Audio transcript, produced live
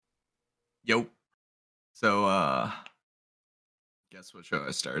Yo. So, guess what show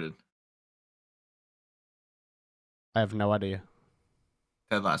I started? I have no idea.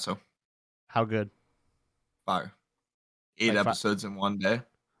 Ted Lasso. How good? Fire. 8 Like, episodes in one day.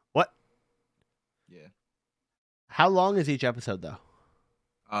 what? Yeah. How long is each episode, though?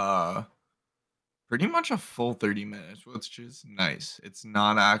 Pretty much a full 30 minutes, which is nice. It's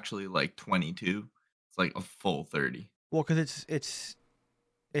not actually like 22. It's like a full 30. Well, because it's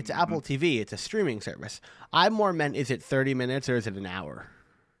Mhm. Apple TV. It's a streaming service. I more meant, is it 30 minutes or is it an hour?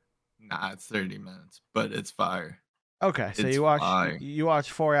 Nah, it's 30 minutes, but it's fire. Okay, so It's fire. you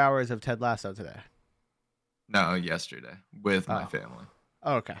watched 4 hours of Ted Lasso today. No, yesterday with my Oh, family.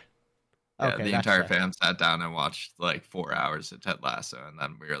 okay. Yeah, Okay, the that's entire fair. fam sat down and watched like 4 hours of Ted Lasso, and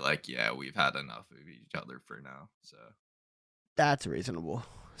then we were like, yeah, we've had enough of each other for now. So, That's reasonable.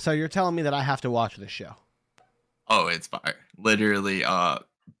 So you're telling me that I have to watch this show? oh, it's fire. Literally,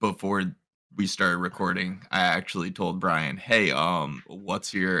 before we started recording, I actually told Brian, hey,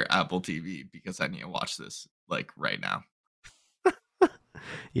 what's your Apple TV? Because I need to watch this like right now.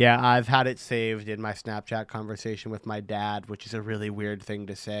 Yeah, I've had it saved in my Snapchat conversation with my dad, which is a really weird thing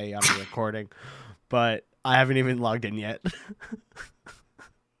to say on a recording, but I haven't even logged in yet.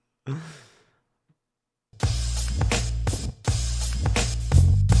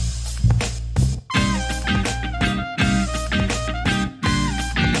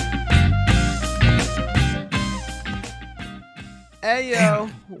 Hey, yo,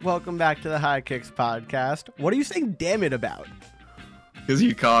 welcome back to the High Kicks podcast. What are you saying damn it about? Because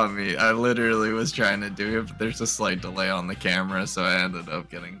you caught me. I literally was trying to do it, but there's a slight delay on the camera, so I ended up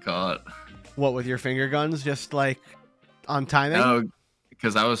getting caught. What, with your finger guns, just like on timing? No,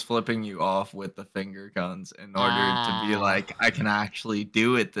 because I was flipping you off with the finger guns in order to be like, I can actually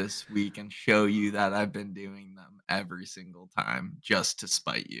do it this week and show you that I've been doing them every single time just to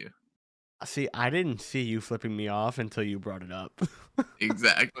spite you. See, I didn't see you flipping me off until you brought it up.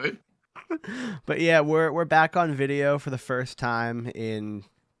 Exactly. But yeah, we're back on video for the first time in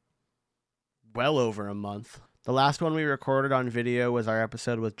well over a month. The last one we recorded on video was our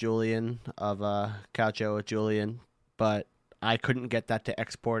episode with Julian of Coucho with Julian, but I couldn't get that to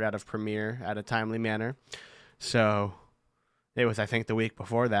export out of Premiere at a timely manner. So it was, I think, the week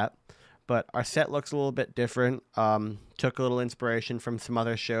before that. But our set looks a little bit different. Took a little inspiration from some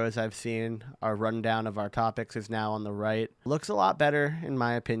other shows I've seen. Our rundown of our topics is now on the right. Looks a lot better, in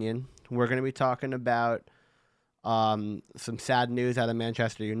my opinion. We're going to be talking about some sad news out of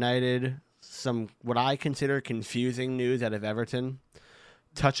Manchester United, some what I consider confusing news out of Everton,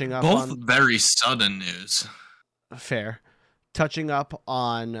 touching up Both on very sudden news. fair, touching up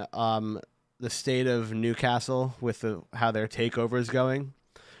on the state of Newcastle with how their takeover is going.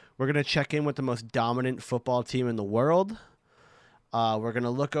 We're going to check in with the most dominant football team in the world. We're going to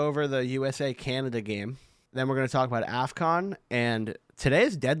look over the USA-Canada game. Then we're going to talk about AFCON. And today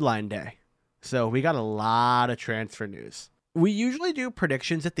is deadline day. So we got a lot of transfer news. We usually do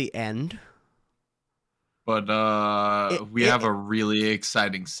predictions at the end. But we have a really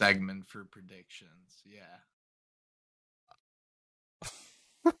exciting segment for predictions. Yeah.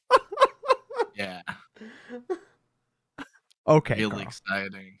 Yeah. Okay, Really Carl.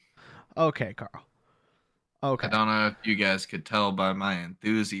 exciting. Okay, Carl. Okay. I don't know if you guys could tell by my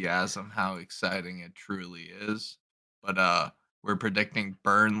enthusiasm how exciting it truly is, but we're predicting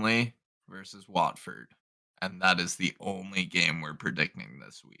Burnley versus Watford, and that is the only game we're predicting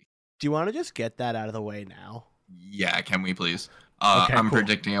this week. Do you want to just get that out of the way now? Yeah, can we please? Okay, I'm cool.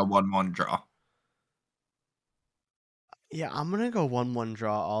 predicting a 1-1 draw. Yeah, I'm going to go 1-1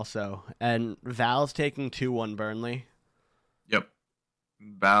 draw also. And Val's taking 2-1 Burnley. Yep.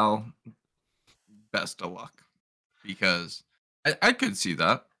 Val, best of luck. Because I could see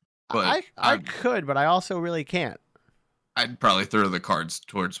that. But I could, but I also really can't. I'd probably throw the cards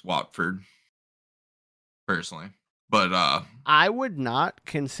towards Watford, personally. But I would not,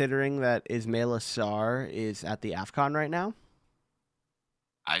 considering that Ismail Assar is at the AFCON right now.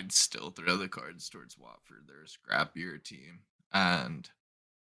 I'd still throw the cards towards Watford. They're a scrappier team, and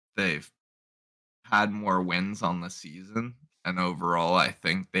they've had more wins on the season. And overall, I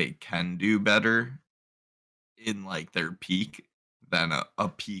think they can do better in like their peak than a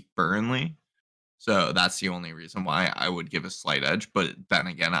peak Burnley. So that's the only reason why I would give a slight edge. But then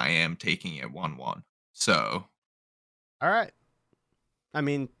again, I am taking it 1-1. So. All right. I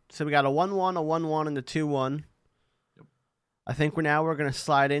mean, so we got a 1-1, a 1-1, and a 2-1. Yep. I think we're going to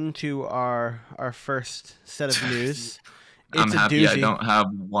slide into our first set of news. I'm happy I don't have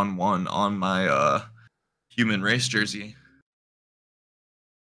 1-1 on my human race jersey.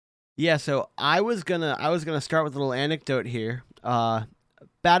 Yeah, so I was gonna start with a little anecdote here.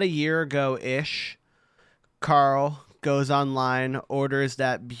 about a year ago-ish, Carl goes online, orders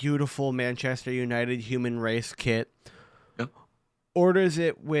that beautiful Manchester United human race kit, Yep. orders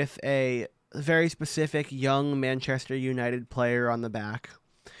it with a very specific young Manchester United player on the back,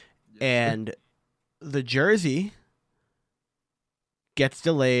 Yes, and the jersey gets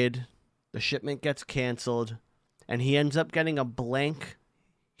delayed, the shipment gets canceled, and he ends up getting a blank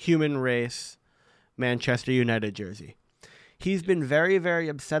human race Manchester United jersey. He's been very, very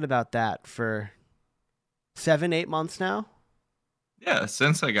upset about that for 7-8 months now. Yeah,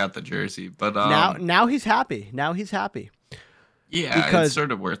 since I got the jersey, but Now he's happy. Now he's happy. yeah, because it's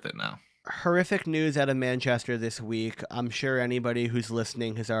sort of worth it now. Horrific news out of Manchester this week. I'm sure anybody who's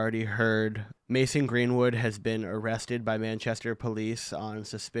listening has already heard. Mason Greenwood has been arrested by Manchester police on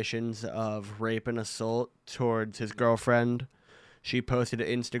suspicions of rape and assault towards his girlfriend. She posted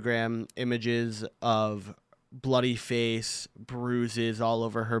Instagram images of bloody face, bruises all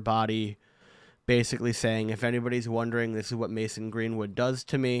over her body, basically saying, if anybody's wondering, this is what Mason Greenwood does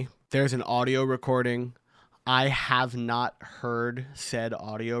to me. There's an audio recording. I have not heard said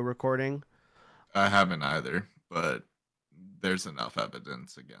audio recording. I haven't either, but there's enough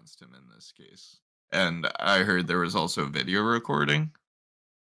evidence against him in this case. And I heard there was also video recording.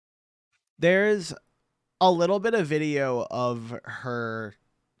 There's a little bit of video of her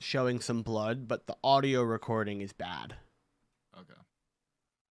showing some blood, but the audio recording is bad. Okay.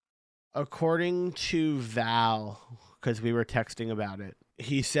 According to Val, because we were texting about it,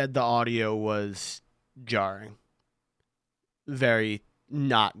 he said the audio was jarring. Very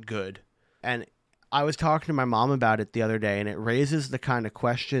not good. And I was talking to my mom about it the other day, and it raises the kind of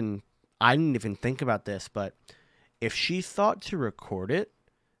question, I didn't even think about this, but if she thought to record it,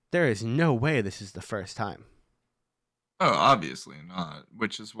 there is no way this is the first time. Oh, obviously not,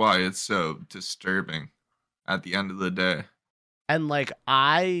 which is why it's so disturbing at the end of the day. And like,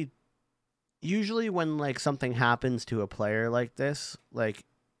 I usually when like something happens to a player like this, like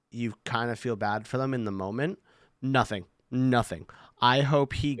you kind of feel bad for them in the moment. Nothing. I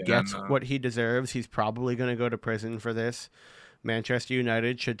hope he gets what he deserves. He's probably going to go to prison for this. Manchester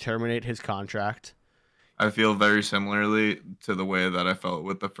United should terminate his contract. I feel very similarly to the way that I felt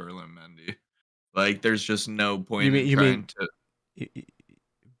with the Ferland Mendy. Like, there's just no point in trying to...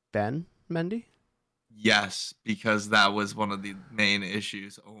 Ben Mendy? Yes, because that was one of the main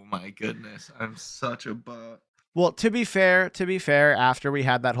issues. Oh my goodness, I'm such a butt. Well, to be fair, after we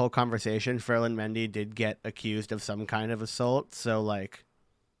had that whole conversation, Ferland Mendy did get accused of some kind of assault. So, like,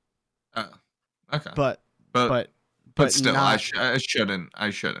 okay, but still, not... I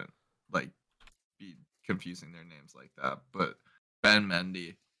shouldn't like be confusing their names like that. But Ben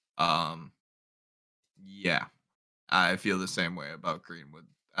Mendy, yeah, I feel the same way about Greenwood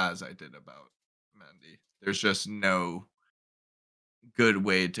as I did about Mendy. There's just no good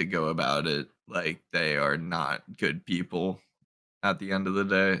way to go about it. Like, they are not good people at the end of the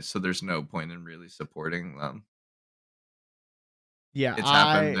day, so there's no point in really supporting them. Yeah, it's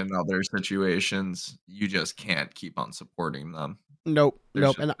happened in other situations. You just can't keep on supporting them. Nope.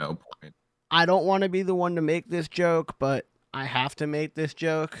 There's no point. I don't want to be the one to make this joke, but I have to make this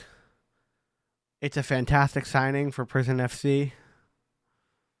joke. It's a fantastic signing for Prison FC.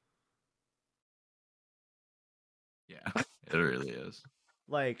 Yeah, it really is.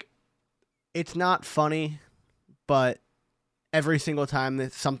 Like, it's not funny, but every single time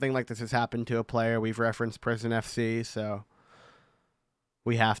that something like this has happened to a player, we've referenced Prison FC, so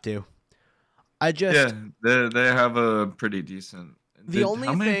we have to. Yeah, they have a pretty decent... How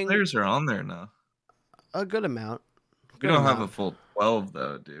many players are on there now? A good amount. We don't have a full 12,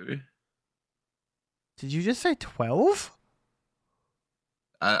 though, do we? Did you just say 12?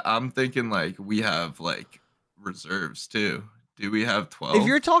 I'm thinking, like, we have, like, reserves, too. Do we have 12? If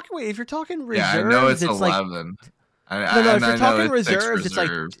you're talking reserves, yeah, I know it's 11. Like... No, if you're talking reserves, it's like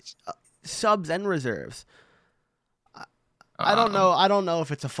subs and reserves. I don't know. I don't know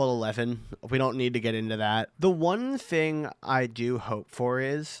if it's a full 11. We don't need to get into that. The one thing I do hope for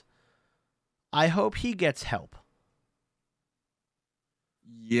is I hope he gets help.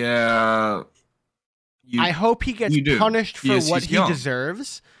 Yeah. I hope he gets punished for what he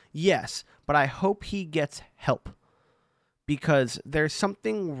deserves. Yes, but I hope he gets help. Because there's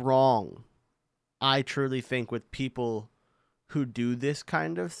something wrong, I truly think, with people who do this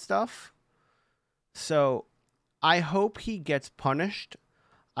kind of stuff. So I hope he gets punished.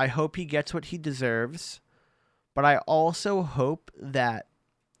 I hope he gets what he deserves. But I also hope that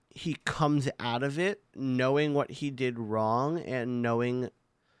he comes out of it knowing what he did wrong and knowing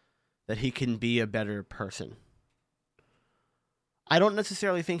that he can be a better person. I don't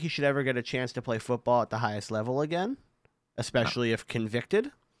necessarily think he should ever get a chance to play football at the highest level again, especially if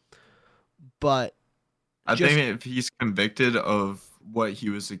convicted. But I just think if he's convicted of what he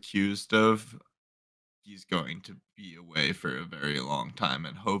was accused of, he's going to be away for a very long time,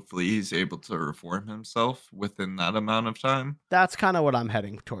 and hopefully he's able to reform himself within that amount of time. that's kind of what I'm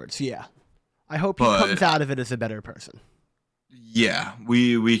heading towards. Yeah. I hope he comes But out of it as a better person. yeah,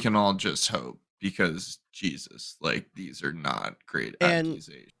 we can all just hope, because Jesus, like, these are not great And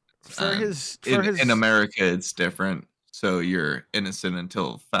accusations. for And his in America, it's different. So you're innocent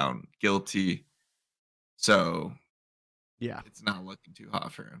until found guilty. So yeah. it's not looking too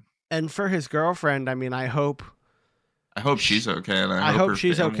hot for him. And for his girlfriend, I mean, I hope she's okay, and I I hope hope her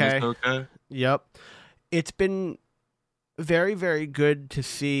she's family's okay. okay. Yep. It's been very, very good to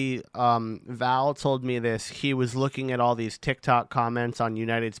see. Val told me this. He was looking at all these TikTok comments on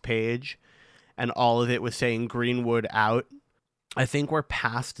United's page, and all of it was saying Greenwood out. I think we're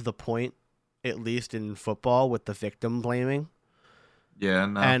past the point, at least in football, with the victim blaming. Yeah,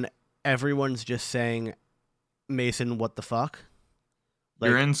 no. And everyone's just saying, Mason, what the fuck?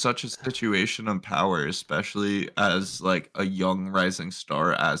 You're in such a situation of power, especially as like a young rising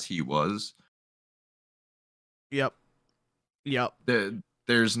star as he was. Yep.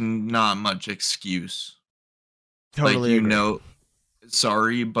 There's not much excuse. Totally agree.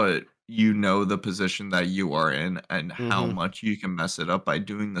 Sorry, but you know the position that you are in and how Mm-hmm. much you can mess it up by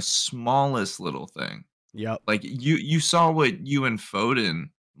doing the smallest little thing. Yep. Like you saw what you and Foden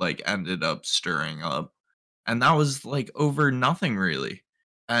like ended up stirring up, and that was like over nothing really.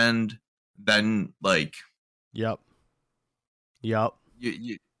 And then like Yep.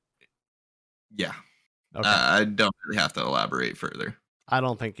 you yeah. Okay. I don't really have to elaborate further. I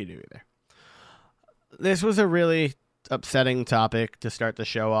don't think you do either. This was a really upsetting topic to start the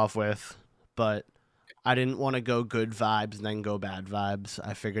show off with, but I didn't want to go good vibes and then go bad vibes.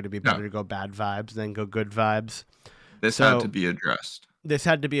 I figured it'd be better No, to go bad vibes and then go good vibes. this had to So be addressed. this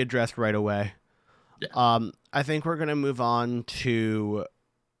had to be addressed right away. Yeah. I think we're gonna move on to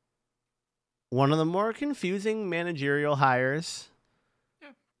one of the more confusing managerial hires Yeah.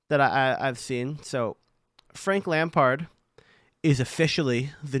 that I've seen. So Frank Lampard is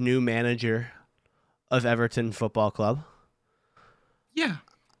officially the new manager of Everton Football Club. Yeah.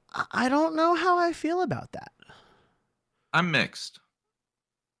 I don't know how I feel about that. I'm mixed.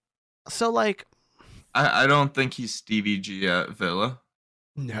 So, like, I don't think he's Stevie G at Villa.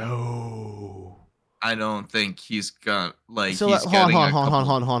 no. I don't think he's got like So, he's hold on, getting hold a on, hold on, couple.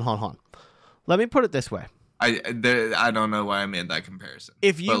 hold on, hold on, hold on. Let me put it this way. I don't know why I made that comparison.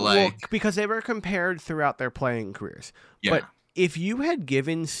 If you but like, look, because they were compared throughout their playing careers. yeah. But if you had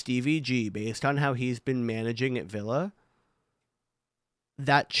given Stevie G, based on how he's been managing at Villa,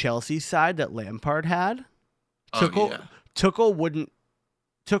 that Chelsea side that Lampard had, Tuchel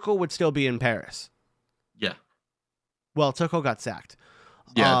would still be in Paris. Yeah. Well, Tuchel got sacked.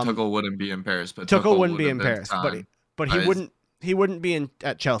 Yeah, Tuchel wouldn't be in Paris, but Tuchel wouldn't would be have in been Paris, signed but by his- he wouldn't be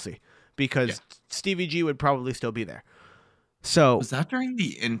at Chelsea because Yeah. Stevie G would probably still be there. So Was that during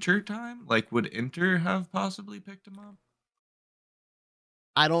the Inter time? Like, would Inter have possibly picked him up?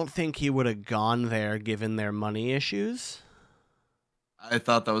 I don't think he would have gone there given their money issues. I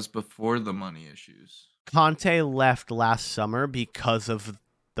thought that was before the money issues. Conte left last summer because of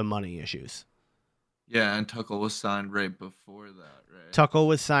the money issues. Yeah, and Tuchel was signed right before that, right? Tuchel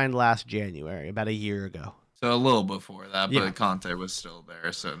was signed last January, about a year ago. So a little before that, but Yeah. Conte was still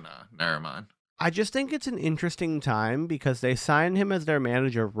there, so nah, never mind. I just think it's an interesting time because they signed him as their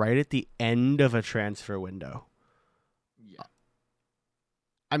manager right at the end of a transfer window. Yeah.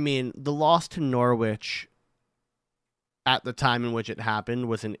 I mean, the loss to Norwich at the time in which it happened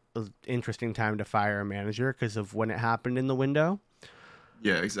was an interesting time to fire a manager because of when it happened in the window.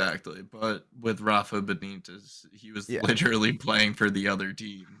 Yeah, exactly. But with Rafa Benitez, he was Yeah. literally playing for the other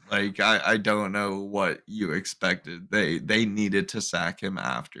team. Like, I don't know what you expected. They needed to sack him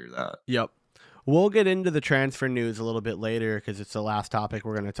after that. Yep. We'll get into the transfer news a little bit later because it's the last topic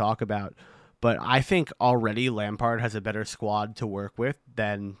we're going to talk about. But I think already Lampard has a better squad to work with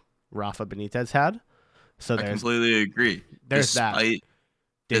than Rafa Benitez had. So I completely agree. There's despite,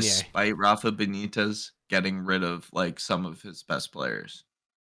 that. Despite Rafa Benitez getting rid of like some of his best players.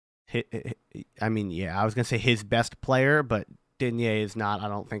 I mean, yeah, I was going to say his best player, but Digne is not, I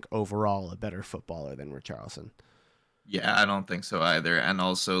don't think, overall a better footballer than Richarlison. Yeah, I don't think so either. And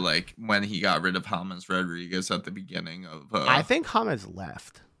also, like, when he got rid of James Rodriguez at the beginning of... I think James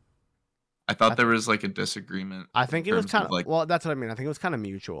left. I thought there was, like, a disagreement. I think it was kind of... like, well, that's what I mean. I think it was kind of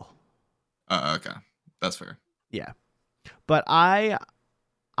mutual. Okay. That's fair. Yeah. But I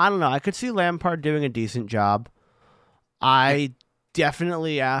don't know. I could see Lampard doing a decent job. I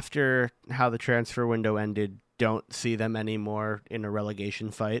definitely, after how the transfer window ended, don't see them anymore in a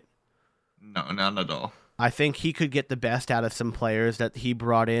relegation fight. No, not at all. I think he could get the best out of some players that he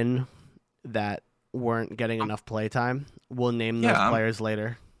brought in that weren't getting Um, enough play time. We'll name those yeah, players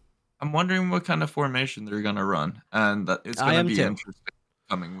later. I'm wondering what kind of formation they're gonna run, and that it's I gonna am be too. interesting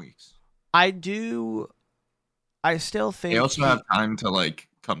coming weeks. I do. I still They think also have he. time to like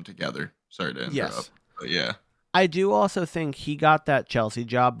come together. Sorry to Yes. interrupt, but yeah, I do also think he got that Chelsea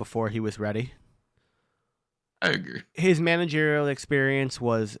job before he was ready. I agree. His managerial experience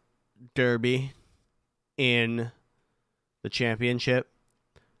was Derby in the championship.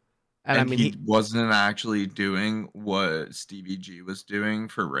 And I And mean, he wasn't actually doing what Stevie G was doing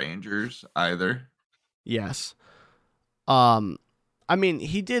for Rangers either. yes. Um, I mean,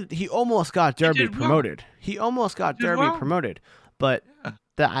 he almost got He Derby did well. promoted. He almost He got did Derby well. promoted, but Yeah.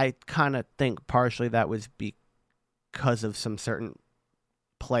 that I kind of think partially that was because of some certain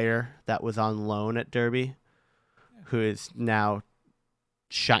player that was on loan at Derby, Yeah. who is now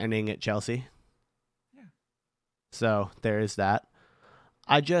shining at Chelsea. Yeah. So there is that.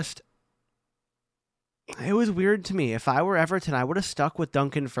 I just, it was weird to me. If I were Everton, I would have stuck with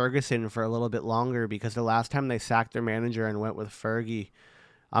Duncan Ferguson for a little bit longer because the last time they sacked their manager and went with Fergie,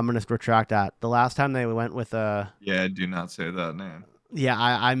 I'm going to retract that. The last time they went with Yeah, do not say that name. yeah,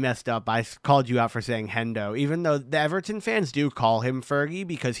 I messed up. I called you out for saying Hendo, even though the Everton fans do call him Fergie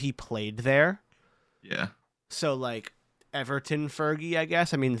because he played there. Yeah. So, like, Everton Fergie, I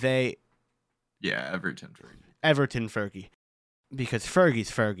guess. I mean, Yeah, Everton for you. Everton Fergie. Because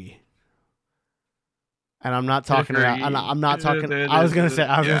Fergie's Fergie. And I'm not talking about. I'm not talking. I was gonna say.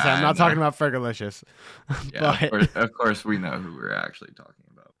 Yeah, I'm I not know. talking about Fergalicious. Yeah, But of course we know who we're actually talking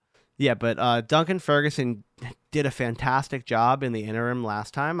about. yeah, but Duncan Ferguson did a fantastic job in the interim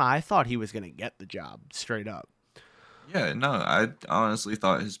last time. I thought he was gonna get the job straight up. Yeah, no, I honestly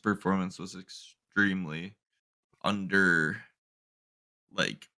thought his performance was extremely under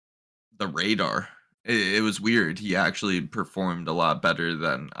like the radar. It was weird. He actually performed a lot better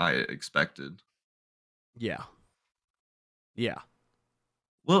than I expected. Yeah, yeah.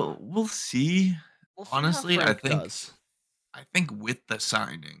 Well, we'll see. We'll see how Honestly, Frank does. I think with the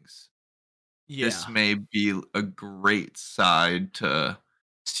signings, Yeah. this may be a great side to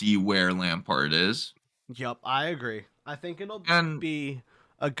see where Lampard is. Yep, I agree. I think it'll And be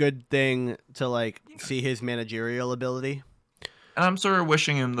a good thing to like yeah, see his managerial ability. and I'm sort of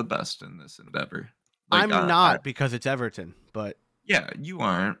wishing him the best in this endeavor. Like I'm not because it's Everton, but yeah, you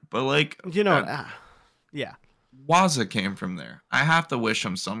aren't, but like you know, yeah, Waza came from there. I have to wish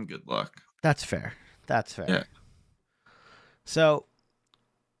him some good luck. that's fair. That's fair. Yeah. So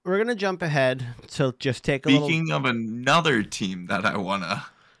we're gonna jump ahead to just take a little. Speaking of another team that I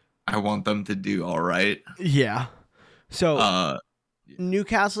want them to do all right. Yeah. So Uh,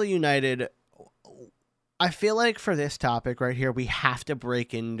 Newcastle United. I feel like for this topic right here, we have to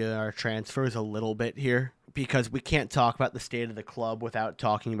break into our transfers a little bit here because we can't talk about the state of the club without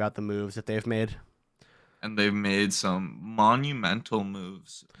talking about the moves that they've made. and they've made some monumental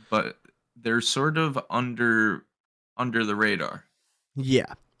moves, but they're sort of under the radar.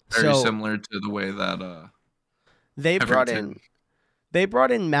 Yeah. Very So similar to the way that they brought Everton. in they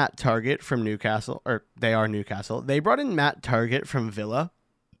brought in Matt Targett from Newcastle, or they are Newcastle. They brought in Matt Targett from Villa,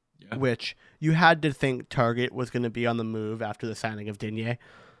 Yeah. which you had to think Targett was going to be on the move after the signing of Digne.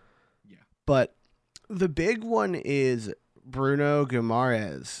 Yeah. But the big one is Bruno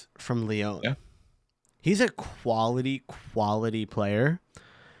Guimaraes from Lyon. Yeah. He's a quality player,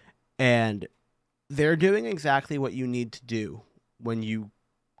 and they're doing exactly what you need to do when you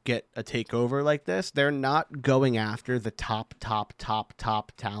get a takeover like this. They're not going after the top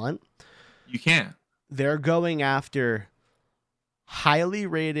talent. You can't. They're going after highly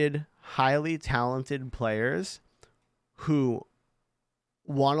rated, highly talented players who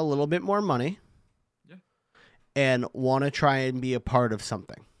want a little bit more money. Yeah. And want to try and be a part of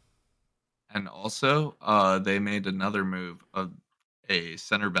something. And also, they made another move of a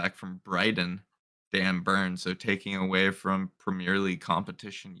center back from Brighton, Dan Burns, so taking away from Premier League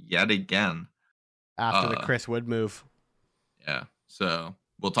competition yet again. After the Chris Wood move. Yeah. So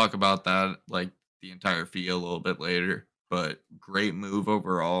we'll talk about that, like the entire fee a little bit later. But great move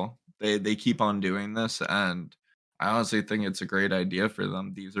overall. They keep on doing this, and I honestly think it's a great idea for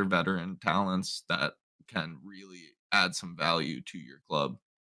them. These are veteran talents that can really add some value to your club.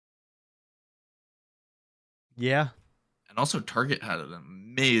 Yeah. And also, Target had an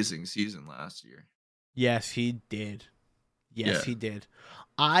amazing season last year. Yes, he did. Yes, Yeah. he did.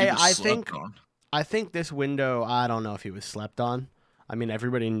 He was I slept think on. I think this window, I don't know if he was slept on. I mean,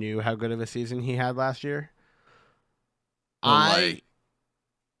 everybody knew how good of a season he had last year. But like,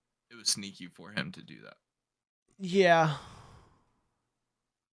 it was sneaky for him to do that. Yeah.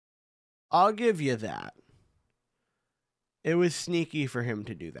 I'll give you that. It was sneaky for him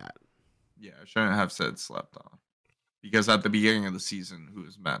to do that. Yeah, I shouldn't have said slept on. Because at the beginning of the season, who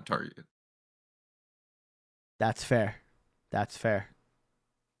was Matt Target? That's fair. That's fair.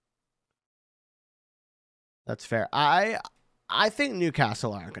 That's fair. I think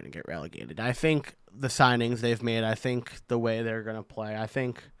Newcastle aren't going to get relegated. I think the signings they've made, I think the way they're going to play, I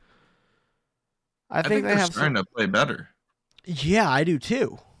think they they're have starting to play better. Yeah, I do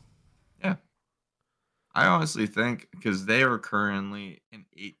too. Yeah. I honestly think because they are currently in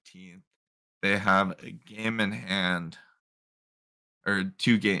 18th, they have a game in hand or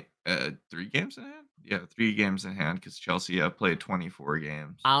 3 games in hand? Yeah, 3 games in hand because Chelsea have played 24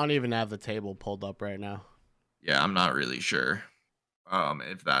 games. I don't even have the table pulled up right now. Yeah, I'm not really sure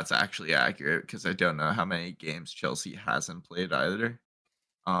if that's actually accurate because I don't know how many games Chelsea hasn't played either.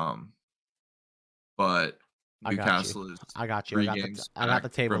 But Newcastle is I got you. 3 games I got back the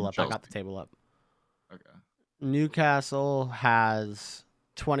table from up. Chelsea. I got the table up. Okay. Newcastle has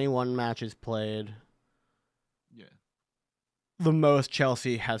 21 matches played. Yeah. The most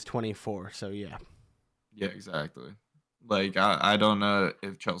Chelsea has 24, so yeah. Yeah, exactly. Like I don't know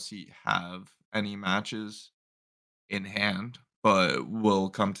if Chelsea have any matches in hand, but we'll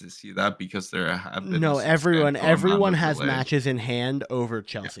come to see that because there have been No, a substantial amount everyone of has delays. matches in hand over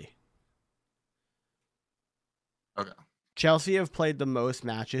Chelsea. Yeah. Okay. Chelsea have played the most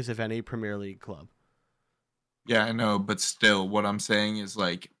matches of any Premier League club. Yeah, I know, but still, what I'm saying is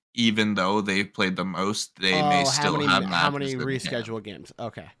like, even though they've played the most, they may still have matches how many in rescheduled hand. games?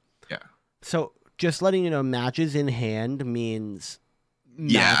 Okay. Yeah. So just letting you know, matches in hand means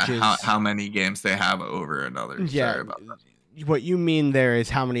matches. Yeah, how many games they have over another. Yeah. Sorry about that. What you mean there is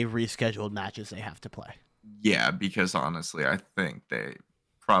how many rescheduled matches they have to play. Yeah, because honestly, I think they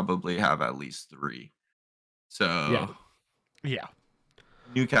probably have at least 3. So yeah.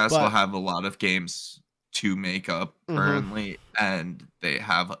 Newcastle have a lot of games to make up currently, and they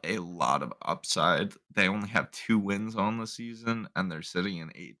have a lot of upside. They only have 2 wins on the season, and they're sitting in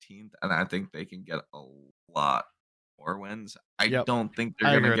 18th, and I think they can get a lot more wins. I don't think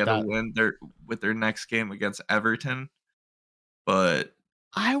they're going to get a win with their next game against Everton, but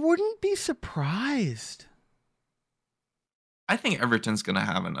I wouldn't be surprised. I think Everton's going to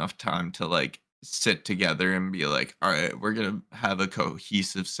have enough time to like sit together and be like, all right, we're going to have a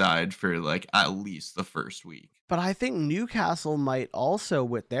cohesive side for like at least the first week. But I think Newcastle might also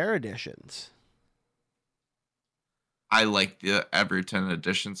with their additions. I like the Everton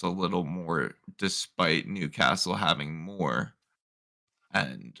additions a little more despite Newcastle having more.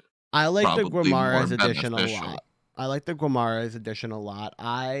 And I like the Guimaraes addition beneficial. a lot. I like the Guimaraes addition a lot.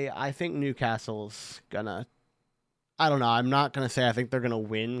 I think Newcastle's gonna... I don't know. I'm not going to say I think they're going to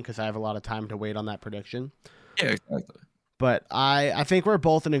win because I have a lot of time to wait on that prediction. Yeah, exactly. But I think we're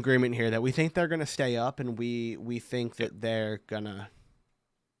both in agreement here that we think they're going to stay up and we think that they're going to...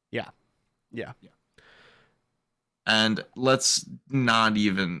 Yeah. And let's not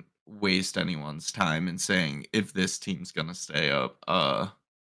even waste anyone's time in saying if this team's going to stay up.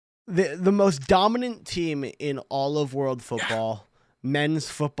 The most dominant team in all of world football,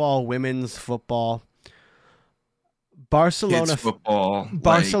 men's football, women's football, Barcelona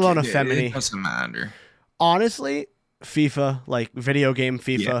Femeni. It doesn't matter. Honestly, FIFA, like video game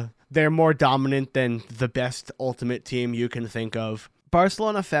FIFA, they're more dominant than the best ultimate team you can think of.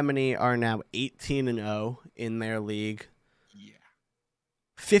 Barcelona Femeni are now 18-0 in their league. Yeah.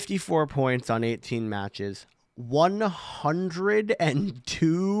 54 points on 18 matches.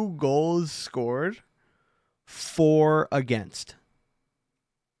 102 goals scored. 4 against.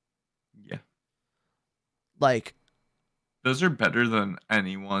 Yeah. Like, those are better than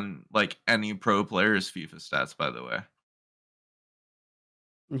anyone, like any pro player's FIFA stats, by the way.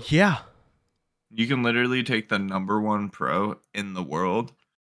 Yeah. You can literally take the number 1 pro in the world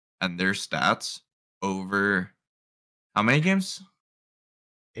and their stats over how many games?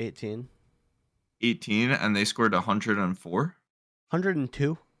 18. 18, and they scored 104? 102.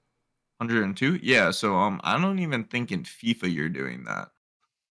 102? Yeah, so I don't even think in FIFA you're doing that.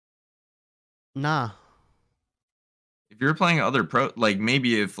 Nah. If you're playing other pro, like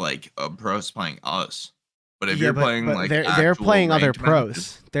maybe if like a pro's playing us, but if you're playing like they're playing other pros.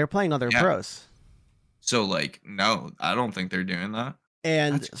 Matches, they're playing other pros. So like no, I don't think they're doing that.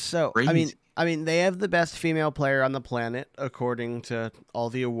 And That's so crazy. I mean they have the best female player on the planet according to all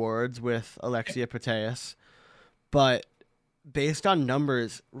the awards with Alexia Putellas. But based on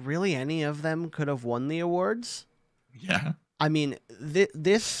numbers, really any of them could have won the awards. Yeah. I mean,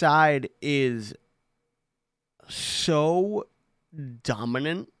 this side is so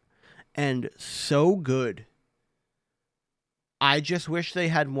dominant and so good I just wish they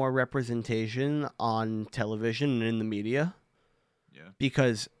had more representation on television and in the media. Yeah.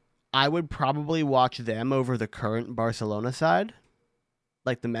 Because I would probably watch them over the current Barcelona side,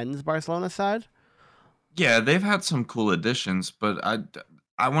 like the men's Barcelona side. Yeah, they've had some cool additions, but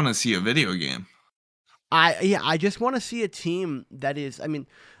I want to see a video game. I just want to see a team that is, I mean,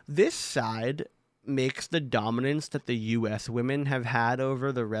 this side makes the dominance that the US women have had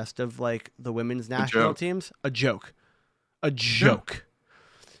over the rest of like the women's national teams a joke. A joke.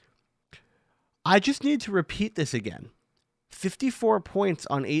 Yeah. I just need to repeat this again. 54 points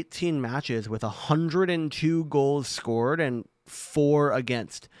on 18 matches with 102 goals scored and 4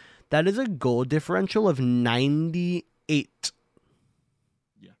 against. That is a goal differential of 98.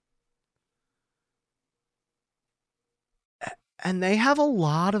 Yeah. And they have a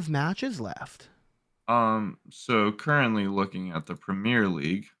lot of matches left. So currently looking at the Premier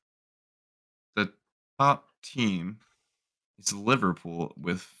League, the top team is Liverpool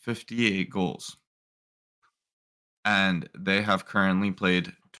with 58 goals. And they have currently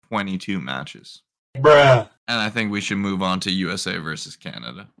played 22 matches. Bruh. And I think we should move on to USA versus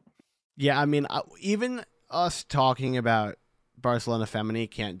Canada. Yeah, I mean, even us talking about Barcelona Femeni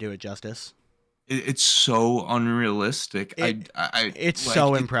can't do it justice. It's so unrealistic. It's like,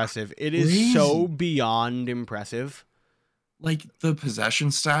 so impressive. It is crazy. So beyond impressive. Like the possession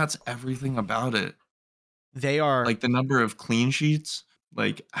stats, everything about it. They are like the number of clean sheets.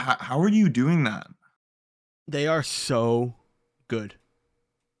 Like, how are you doing that? They are so good.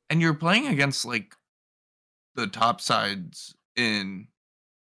 And you're playing against like the top sides in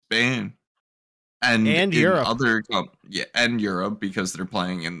Spain and in Europe. And Europe because they're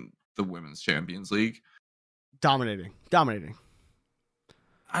playing in the Women's Champions League. Dominating.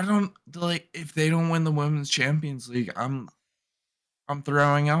 I don't like if they don't win the Women's Champions League, I'm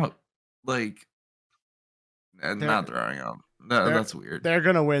throwing out. Like, not throwing out. That's weird. They're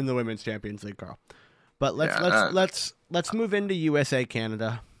gonna win the Women's Champions League, Carl. But let's move into USA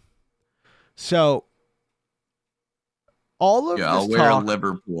Canada. So all of this I'll wear a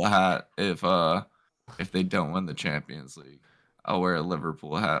Liverpool hat if they don't win the Champions League. I'll wear a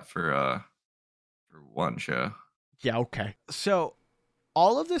Liverpool hat for one show. Yeah, okay. So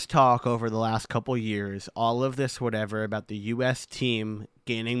all of this talk over the last couple years, all of this whatever about the US team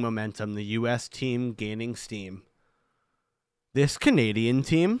gaining momentum, the US team gaining steam. This Canadian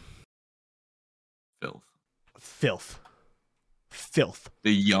team, Filth.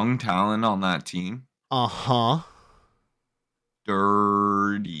 The young talent on that team. Uh-huh.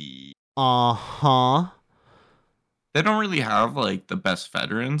 Dirty. Uh-huh. They don't really have like the best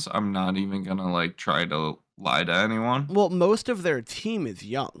veterans. I'm not even gonna like try to lie to anyone. Well, most of their team is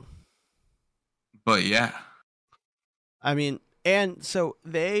young. But yeah. I mean, and so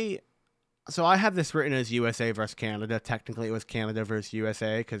I have this written as USA versus Canada. Technically, it was Canada versus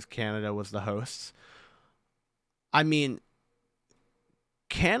USA because Canada was the hosts. I mean,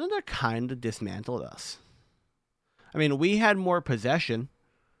 Canada kind of dismantled us. I mean, we had more possession.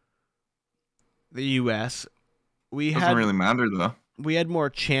 The US, doesn't really matter though. We had more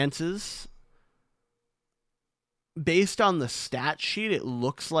chances. Based on the stat sheet, it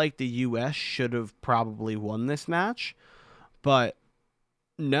looks like the US should have probably won this match, but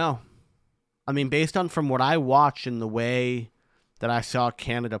no. I mean, based on from what I watched and the way that I saw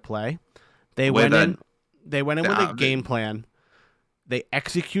Canada play, they went in with a game plan. They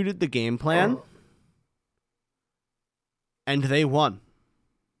executed the game plan, and they won.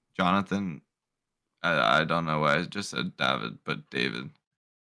 Jonathan, I don't know why I just said David, but David.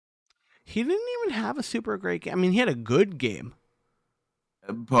 He didn't even have a super great game. I mean, he had a good game.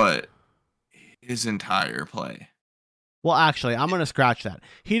 But his entire play. Well, actually, I'm going to scratch that.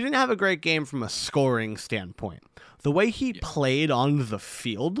 He didn't have a great game from a scoring standpoint. The way he played on the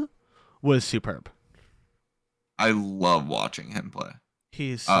field was superb. I love watching him play.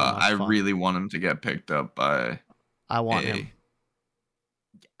 He's so much fun. I really want him to get picked up by... I want him.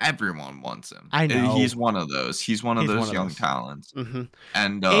 Everyone wants him. I know. He's one of those. He's one of those young talents. Mm-hmm.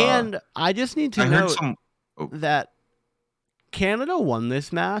 And I just need to note that Canada won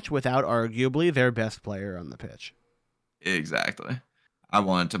this match without arguably their best player on the pitch. Exactly. I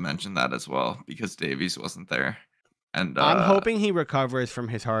wanted to mention that as well because Davies wasn't there. And I'm hoping he recovers from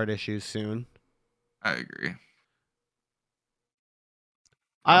his heart issues soon. I agree.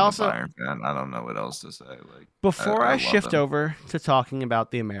 I'm a Bayern fan. I don't know what else to say. Like before I shift over to talking about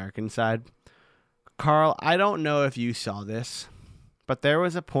the American side, Carl, I don't know if you saw this, but there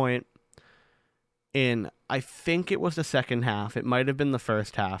was a point in, I think it was the second half. It might have been the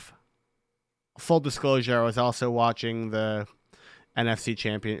first half. Full disclosure, I was also watching the NFC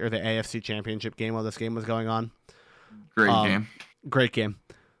champion or the AFC championship game while this game was going on. Great game. Great game.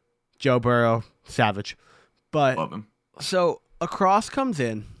 Joe Burrow, savage. But Love him. so a cross comes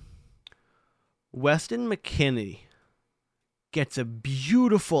in. Weston McKennie gets a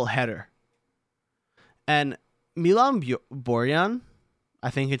beautiful header. And Milan Borjan, I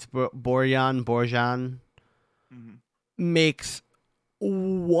think it's Borjan, Mm-hmm. makes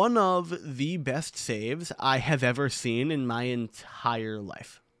one of the best saves I have ever seen in my entire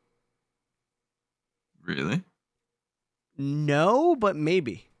life. Really? No, but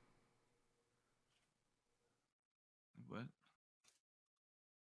maybe. What?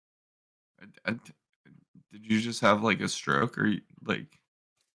 Did you just have like a stroke or like?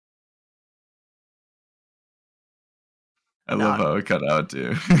 I love how it cut out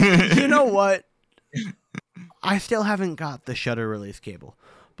too. You know what? I still haven't got the shutter release cable.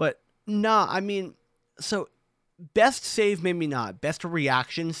 But nah, I mean, so best save, maybe not. Best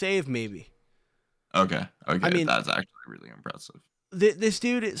reaction save, maybe. Okay. I mean, that's actually really impressive. This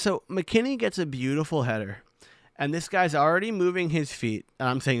dude, so McKinney gets a beautiful header, and this guy's already moving his feet. And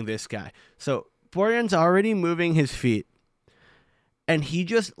I'm saying this guy. So Borjan's already moving his feet, and he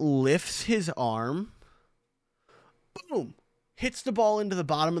just lifts his arm, boom, hits the ball into the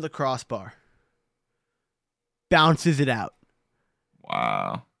bottom of the crossbar, bounces it out.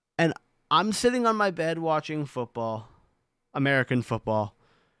 Wow. And I'm sitting on my bed watching football, American football.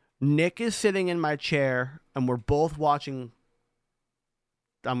 Nick is sitting in my chair, and we're both watching,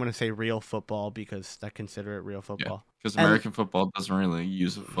 I'm going to say real football because I consider it real football. Because American football doesn't really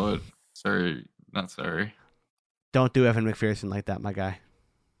use a foot. Sorry, not sorry. Don't do Evan McPherson like that, my guy.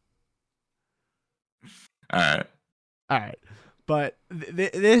 All right. But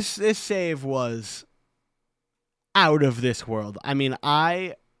this save was out of this world. I mean,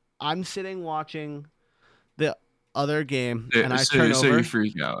 I'm sitting watching the other game, and I turn over. So you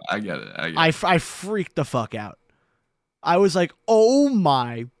freak out. I get it. I freaked the fuck out. I was like, oh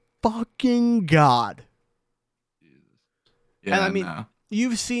my fucking God. Jesus. Yeah, and I mean,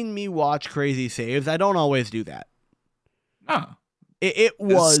 you've seen me watch crazy saves. I don't always do that. No. It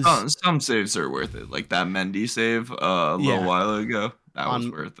was... Some saves are worth it. Like that Mendy save a little while ago. That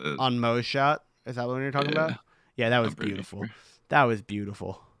was worth it. On Mo's shot? Is that what you're talking about? Yeah, that was beautiful. Sure. That was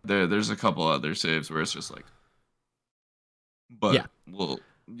beautiful. There's a couple other saves where it's just like... But, yeah. Well...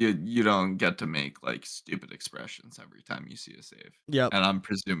 You don't get to make like stupid expressions every time you see a save. Yep. And I'm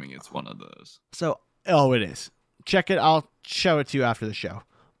presuming it's one of those. So, it is. Check it. I'll show it to you after the show.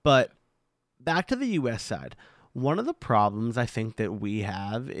 But back to the U.S. side. One of the problems I think that we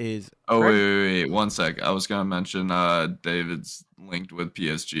have is... Oh, wait. 1 sec. I was going to mention David's linked with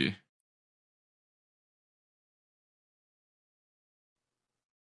PSG.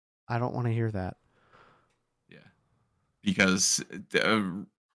 I don't want to hear that. Yeah. Because...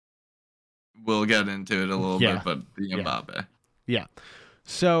 we'll get into it a little bit, but the Mbappe. Yeah.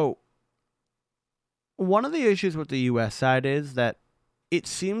 So, one of the issues with the U.S. side is that it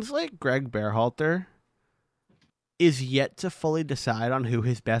seems like Greg Berhalter is yet to fully decide on who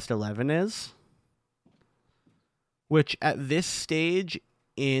his best 11 is, which at this stage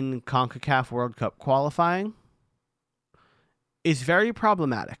in CONCACAF World Cup qualifying is very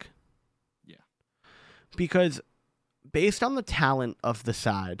problematic. Yeah. Because based on the talent of the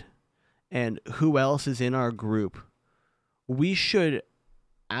side and who else is in our group, we should,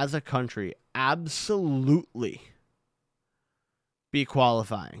 as a country, absolutely be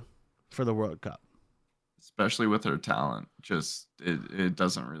qualifying for the World Cup. Especially with our talent. Just, it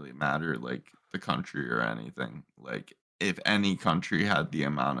doesn't really matter, like, the country or anything. Like, if any country had the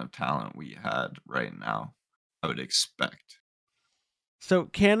amount of talent we had right now, I would expect. So,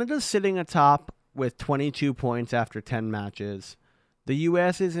 Canada's sitting atop with 22 points after 10 matches. The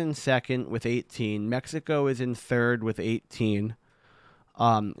U.S. is in second with 18. Mexico is in third with 18.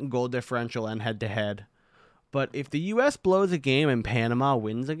 Goal differential and head-to-head. But if the U.S. blows a game and Panama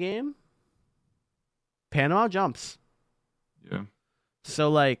wins a game, Panama jumps. Yeah.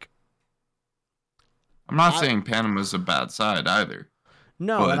 So, like... I'm not saying Panama's a bad side either.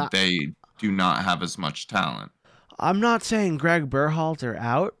 No. But they do not have as much talent. I'm not saying Greg Berhalter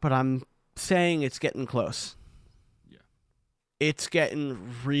out, but I'm saying it's getting close. It's getting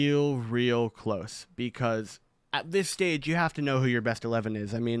real close because at this stage, you have to know who your best 11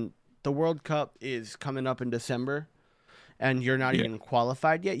 is. I mean, the World Cup is coming up in December, and you're not even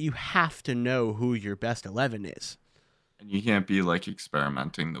qualified yet. You have to know who your best 11 is. And you can't be, like,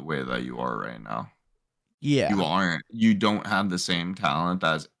 experimenting the way that you are right now. Yeah. You aren't. You don't have the same talent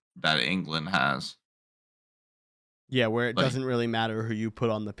as that England has. Yeah, where it doesn't really matter who you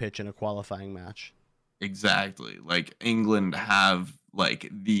put on the pitch in a qualifying match. exactly. Like England have like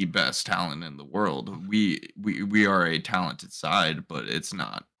the best talent in the world. We are a talented side, but it's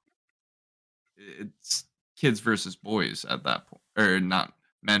not. It's kids versus boys at that point, or not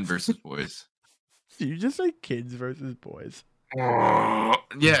men versus boys. You just say kids versus boys.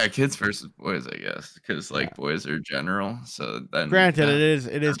 Yeah, kids versus boys, I guess, because like Yeah. boys are general. So then, Granted,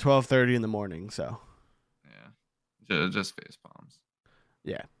 it is 12:30 in the morning, so yeah, just face palms.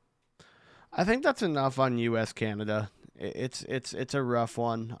 yeah. I think that's enough on U.S. Canada. It's a rough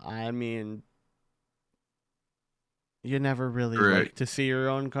one. I mean, you never really like Correct. to see your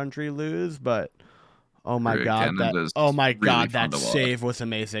own country lose, but oh my Correct. god, Canada's really that fun to watch. save was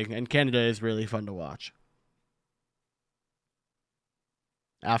amazing, and Canada is really fun to watch.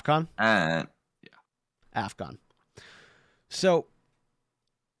 AFCON? And AFCON. So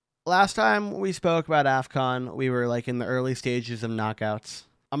last time we spoke about AFCON, we were like in the early stages of knockouts.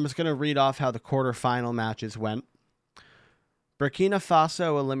 I'm just gonna read off how the quarterfinal matches went. Burkina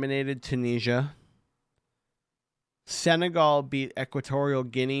Faso eliminated Tunisia. Senegal beat Equatorial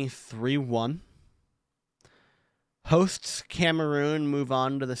Guinea 3-1. Hosts Cameroon move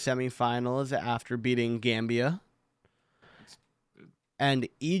on to the semifinals after beating Gambia. And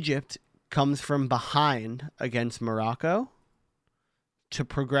Egypt comes from behind against Morocco to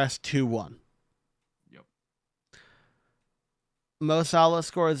progress 2-1. yep, Mo Salah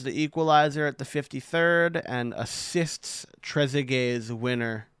scores the equalizer at the 53rd and assists Trezeguet's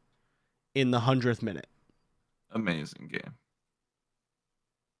winner in the 100th minute. amazing game.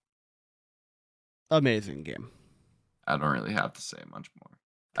 Amazing game. I don't really have to say much more.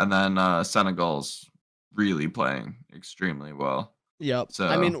 And then Senegal's really playing extremely well. Yep. So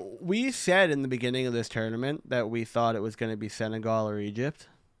I mean, we said in the beginning of this tournament that we thought it was going to be Senegal or Egypt.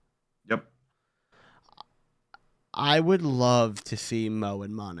 yep, I would love to see Mo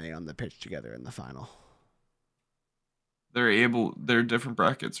and Mane on the pitch together in the final. they're different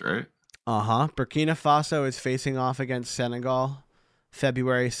brackets, right? Uh-huh. Burkina Faso is facing off against Senegal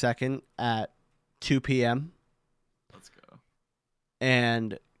February 2nd at 2 p.m. Let's go.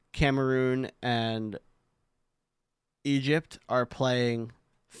 And Cameroon and Egypt are playing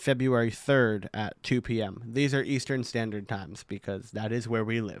February 3rd at 2 p.m. These are Eastern Standard Times because that is where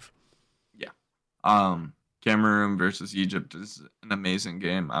we live. Yeah. Cameroon versus Egypt is an amazing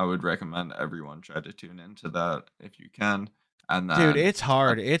game. I would recommend everyone try to tune into that if you can. And then, Dude, it's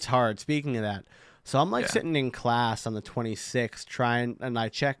hard. It's hard. Speaking of that, so I'm like Yeah. sitting in class on the 26th trying, and I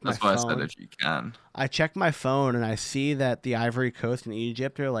check my That's why I phone. said if you can. I check my phone and I see that the Ivory Coast and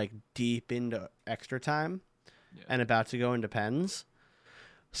Egypt are like deep into extra time Yeah. and about to go into pens.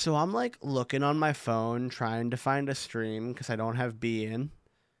 So I'm like looking on my phone trying to find a stream because I don't have beIN,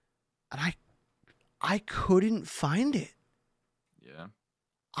 and I couldn't find it. Yeah.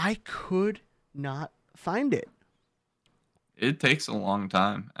 I could not find it. It takes a long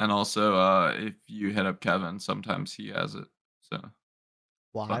time. And also, if you hit up Kevin, sometimes he has it. So,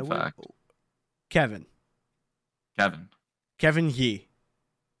 Why fun would fact. Kevin Yee?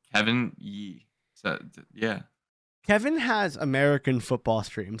 Kevin Yee. So, yeah. Kevin has American football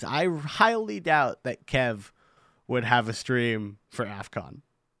streams. I highly doubt that Kev would have a stream for AFCON.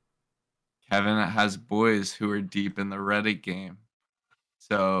 Kevin has boys who are deep in the Reddit game.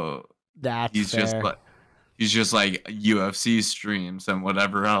 So, That's he's fair. just like UFC streams and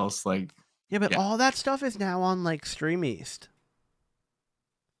whatever else. Like, Yeah, but yeah. all that stuff is now on like Stream East.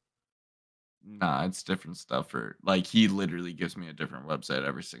 Nah, it's different stuff. For like, he literally gives me a different website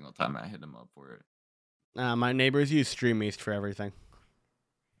every single time I hit him up for it. My neighbors use Stream East for everything.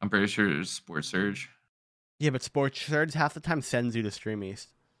 I'm pretty sure it's Sports Surge. Yeah, but Sports Surge half the time sends you to Stream East.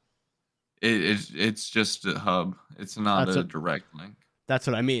 It's just a hub. It's not That's a a- direct link. That's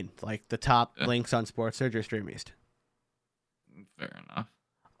what I mean. Like the top Yeah. links on Sports Surge are Stream East. Fair enough.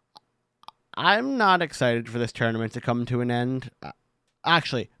 I'm not excited for this tournament to come to an end.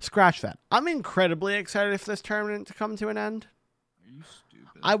 Actually, scratch that. I'm incredibly excited for this tournament to come to an end. Are you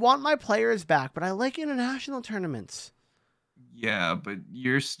stupid? I want my players back, but I like international tournaments. Yeah, but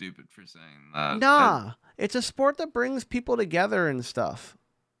you're stupid for saying that. Nah, it's a sport that brings people together and stuff.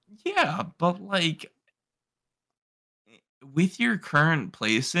 Yeah, but like with your current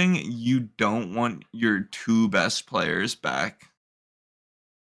placing, you don't want your two best players back.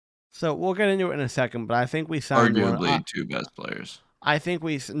 So we'll get into it in a second, but I think we signed Arguably two best players. I think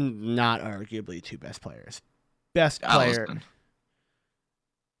not arguably two best players. Best player, Allison.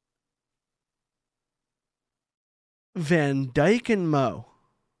 Van Dijk and Mo.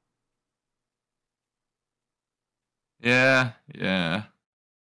 Yeah.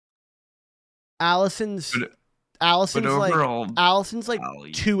 Allison's But overall, Allison's like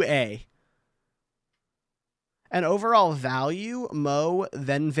Allie. 2A. And overall value, Mo,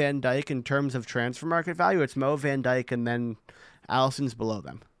 then Van Dijk in terms of transfer market value. It's Mo, Van Dijk, and then Alisson's below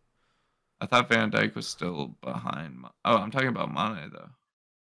them. I thought Van Dijk was still behind. Oh, I'm talking about Mane though.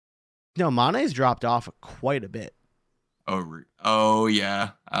 No, Mane's dropped off quite a bit. Oh yeah.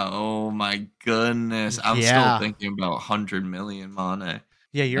 Oh my goodness. I'm still thinking about 100 million Mane.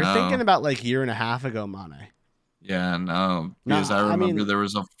 Yeah, you're thinking about like a year and a half ago, Mane. Yeah, no, because I remember there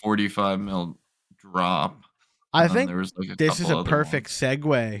was a 45 mil drop. I think there was like this is a perfect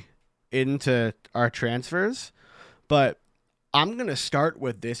segue into our transfers, but I'm going to start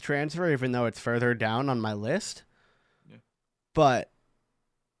with this transfer, even though it's further down on my list. Yeah. But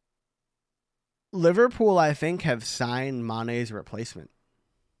Liverpool, I think, have signed Mane's replacement.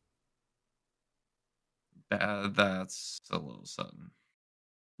 That's a little sudden.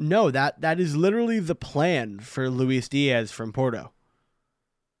 No, that is literally the plan for Luis Diaz from Porto.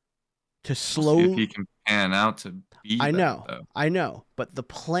 To slowly, see if he can pan out to be. I know, but the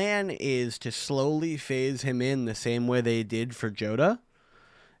plan is to slowly phase him in the same way they did for Jota,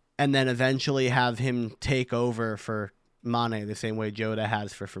 and then eventually have him take over for Mane the same way Jota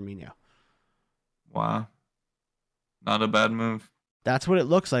has for Firmino. Wow, not a bad move. That's what it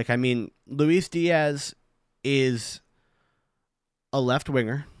looks like. I mean, Luis Diaz is a left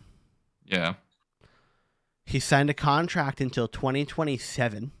winger. Yeah. He signed a contract until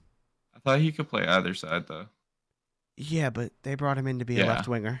 2027. I thought he could play either side, though. Yeah, but they brought him in to be a left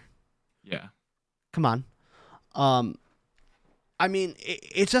winger. Yeah. Come on. I mean,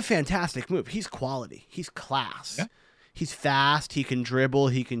 it's a fantastic move. He's quality. He's class. Yeah. He's fast. He can dribble.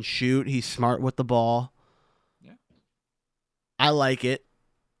 He can shoot. He's smart with the ball. Yeah. I like it.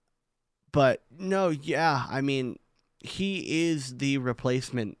 But, no, yeah, I mean, he is the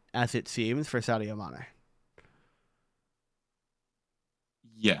replacement, as it seems, for Sadio Mane.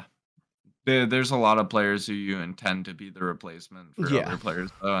 Yeah. There's a lot of players who you intend to be the replacement for other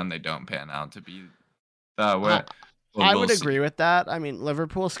players, though, and they don't pan out to be that way. I would agree with that. I mean,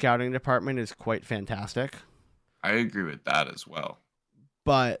 Liverpool's scouting department is quite fantastic. I agree with that as well.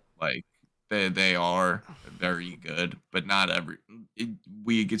 But like they are very good, but not every.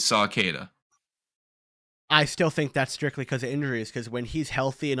 We saw Keita. I still think that's strictly because of injuries. Because when he's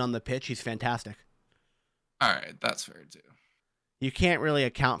healthy and on the pitch, he's fantastic. All right, that's fair too. You can't really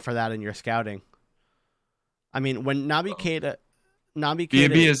account for that in your scouting. I mean, when Naby Keita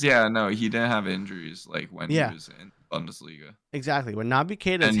is he didn't have injuries like when he was in Bundesliga. Exactly. When Naby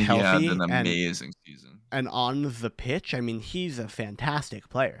Keita is healthy, he had an amazing season. And on the pitch, I mean, he's a fantastic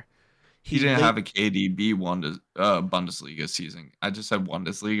player. He didn't have a KDB Bundesliga season. I just said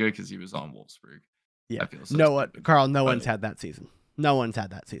Bundesliga because he was on Wolfsburg. Yeah. No one's had that season. No one's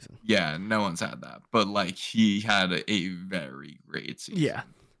had that season. Yeah, no one's had that. But like he had a very great season. Yeah.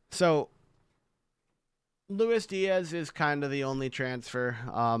 So Luis Diaz is kind of the only transfer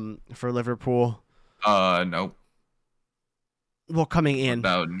for Liverpool. Nope. Well, coming in. What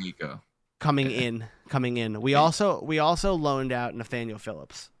about Nico? Coming in. We also loaned out Nathaniel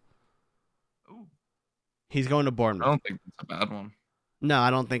Phillips. Ooh. He's going to Bournemouth. I don't think that's a bad one. No,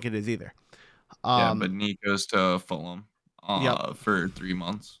 I don't think it is either. But Nico's to Fulham for 3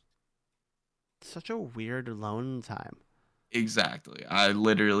 months. Such a weird loan time. Exactly. I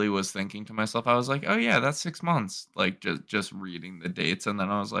literally was thinking to myself, I was like, oh yeah, that's 6 months. Like just reading the dates. And then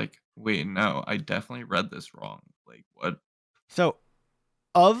I was like, wait, no, I definitely read this wrong. Like what? So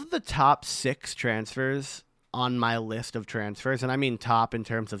of the top 6 transfers on my list of transfers, and I mean top in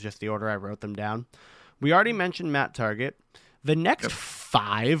terms of just the order I wrote them down, we already mentioned Matt Target. The next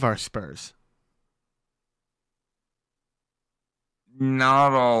 5 are Spurs.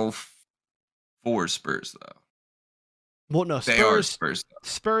 Not all 4 Spurs, though. Well, no, they are Spurs, though.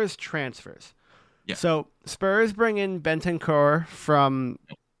 Spurs transfers. Yeah. So Spurs bring in Bentancur from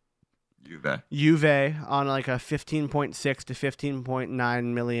Juve on like a 15.6 to 15.9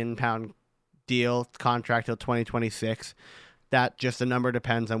 million pound deal contract till 2026. That just the number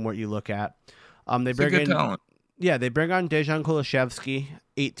depends on what you look at. They bring in talent. Yeah, they bring on Dejan Kulusevski,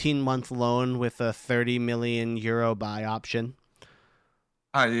 18-month loan with a 30 million euro buy option.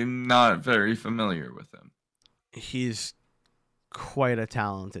 I am not very familiar with him. He's quite a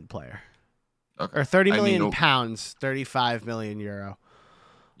talented player. Okay. Or 30 million pounds, 35 million euro.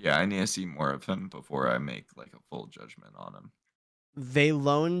 Yeah, I need to see more of him before I make like a full judgment on him. They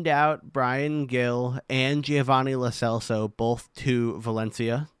loaned out Brian Gill and Giovanni Lo Celso, both to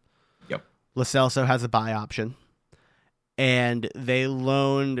Valencia. Yep. Lo Celso has a buy option. And they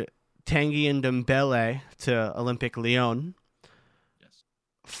loaned Tanguy and Ndombele to Olympique Lyon.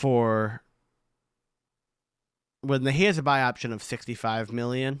 He has a buy option of 65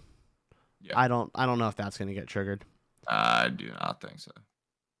 million, Yeah. I don't know if that's going to get triggered. I do not think so.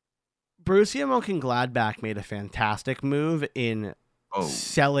 Borussia Mönchengladbach made a fantastic move in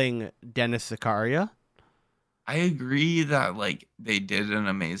selling Dennis Zakaria. I agree that like they did an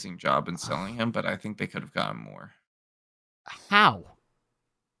amazing job in selling him, but I think they could have gotten more. How?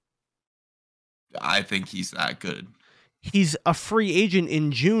 I think he's that good. He's a free agent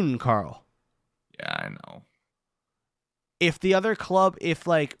in June, Carl. Yeah, I know. If the other club, if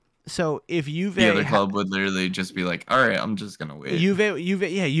Juve, the other club would literally just be like, all right, I'm just gonna wait. Juve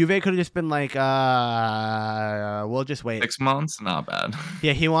could have just been like, we'll just wait. 6 months, not bad.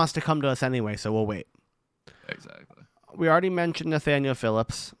 Yeah, he wants to come to us anyway, so we'll wait. Exactly. We already mentioned Nathaniel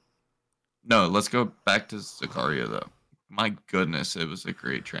Phillips. No, let's go back to Zakaria though. My goodness, it was a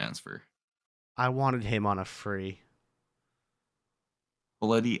great transfer. I wanted him on a free.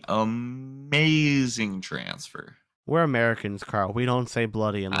 Bloody amazing transfer. We're Americans, Carl. We don't say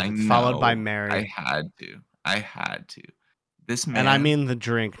bloody unless it's know. followed by Mary. I had to. This man. And I mean the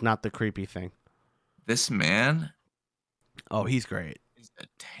drink, not the creepy thing. This man. Oh, he's great. He's a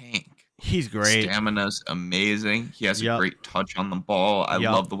tank. He's great. Stamina's amazing. He has a great touch on the ball. I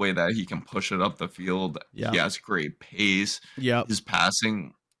love the way that he can push it up the field. He has great pace. His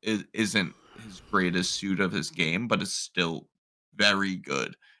passing isn't his greatest suit of his game, but it's still very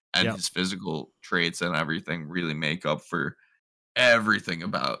good. And his physical traits and everything really make up for everything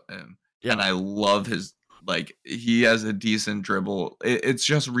about him. And I love his, like, he has a decent dribble. It's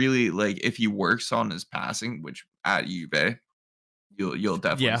just really, like, if he works on his passing, which at Juve, you'll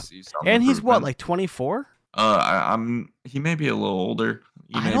definitely see some And he's what, like 24? He may be a little older.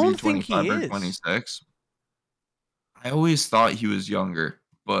 He may don't be 25 think he or 26. I always thought he was younger,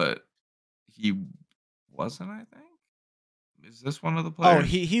 but he wasn't, I think. Is this one of the players? Oh,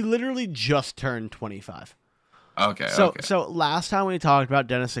 he literally just turned 25. Okay. So last time we talked about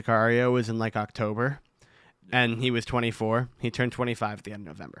Dennis Zakaria was in like October, and he was 24. He turned 25 at the end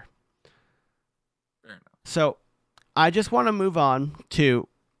of November. Fair enough. So I just want to move on to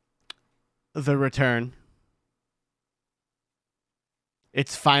the return.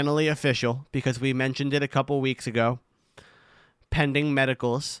 It's finally official because we mentioned it a couple weeks ago. Pending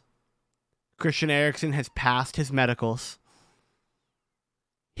medicals. Christian Eriksen has passed his medicals.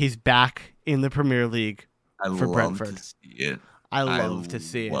 He's back in the Premier League for Brentford. To see it. I love to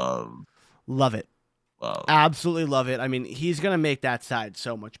see it. Love it. Absolutely love it. I mean, he's going to make that side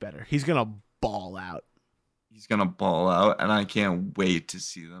so much better. He's going to ball out. He's going to ball out, and I can't wait to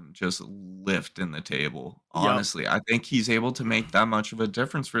see them just lift in the table. Honestly, I think he's able to make that much of a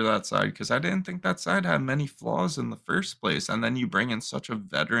difference for that side because I didn't think that side had many flaws in the first place. And then you bring in such a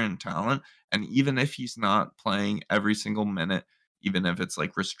veteran talent, and even if he's not playing every single minute, even if it's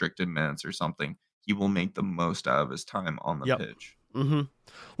like restricted minutes or something, he will make the most out of his time on the pitch. Mm-hmm.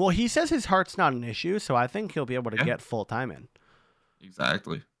 Well, he says his heart's not an issue, so I think he'll be able to get full time in.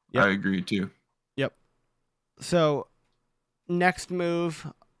 Exactly. I agree too. Yep. So, next move,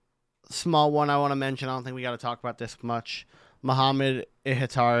 small one I want to mention. I don't think we got to talk about this much. Mohamed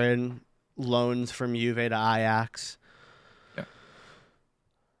Mkhitaryan loans from Juve to Ajax. Yeah.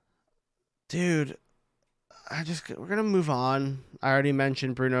 Dude, we're going to move on. I already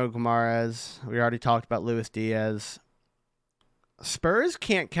mentioned Bruno Guimaraes. We already talked about Luis Diaz. Spurs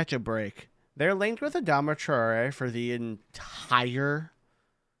can't catch a break. They're linked with Adama Traore for the entire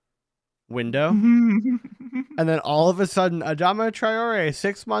window. And then all of a sudden, Adama Traore,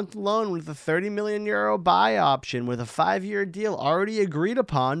 6-month loan with a €30 million buy option with a 5-year deal already agreed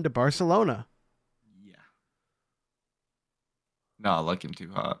upon to Barcelona. Yeah. Not looking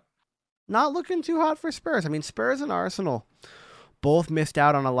too hot. Not looking too hot for Spurs. I mean, Spurs and Arsenal both missed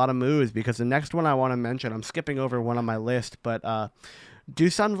out on a lot of moves because the next one I want to mention, I'm skipping over one on my list, but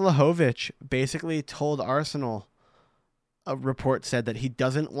Dusan Vlahovic basically told Arsenal, a report said that he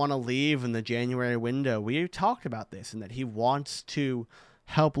doesn't want to leave in the January window. We talked about this and that he wants to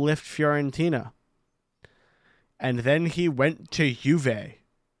help lift Fiorentina. And then he went to Juve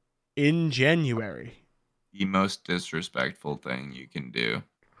in January. The most disrespectful thing you can do.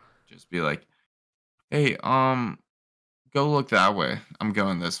 Just be like, hey, go look that way. I'm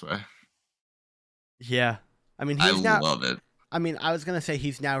going this way. Yeah. I mean, I love it. I mean, I was going to say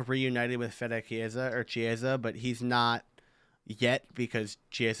he's now reunited with Fede Chiesa, but he's not yet because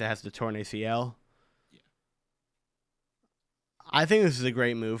Chiesa has the torn ACL. Yeah. I think this is a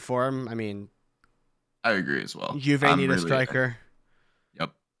great move for him. I mean, I agree as well. Juve need a striker.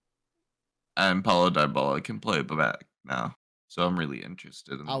 Yep. And Paulo Dybala can play back now. So I'm really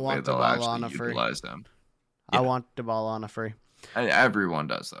interested in the way they'll actually utilize them. Yeah. I want Dybala on a free. Everyone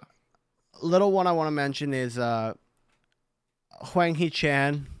does, though. Little one I want to mention is Hwang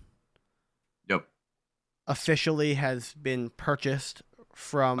Hee-chan. officially has been purchased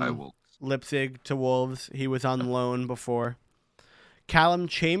from Leipzig to Wolves. He was on loan before. Callum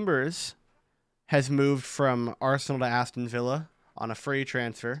Chambers has moved from Arsenal to Aston Villa on a free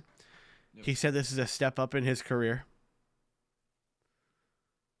transfer. Yep. He said this is a step up in his career.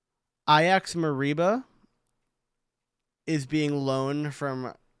 Ajax Mariba is being loaned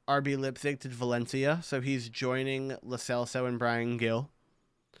from RB Leipzig to Valencia, so he's joining Lo Celso and Brian Gill.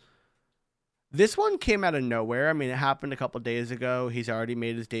 This one came out of nowhere. I mean, it happened a couple days ago. He's already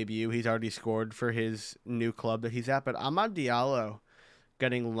made his debut. He's already scored for his new club that he's at. But Amad Diallo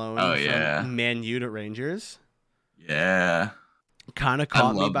getting loaned from Man U to Rangers. Yeah. Kind of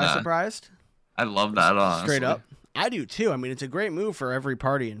caught me by surprise. I love that, honestly. Straight up. I do, too. I mean, it's a great move for every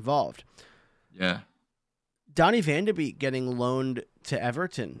party involved. Yeah. Donny van de Beek getting loaned to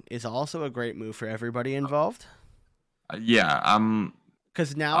Everton is also a great move for everybody involved. Yeah,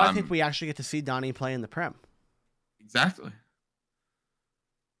 because now I think we actually get to see Donny play in the Prem. Exactly.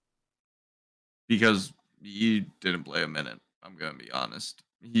 Because he didn't play a minute. I'm gonna be honest.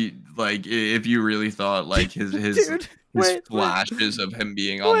 He if you really thought his Dude, flashes of him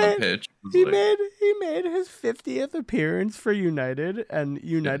being on the pitch. He made his 50th appearance for United, and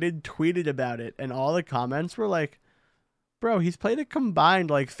United tweeted about it, and all the comments were like, "Bro, he's played a combined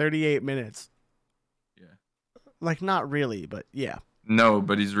 38 minutes." Yeah. Not really, but yeah. No,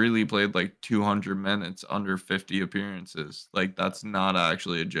 but he's really played 200 minutes under 50 appearances. That's not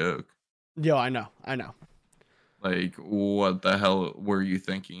actually a joke. Yo, I know. What the hell were you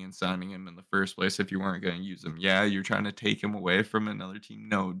thinking in signing him in the first place if you weren't going to use him? Yeah, you're trying to take him away from another team.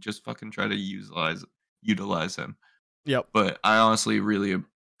 No, just fucking try to utilize him. Yep. But I honestly really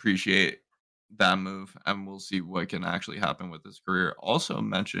appreciate that move, and we'll see what can actually happen with his career. Also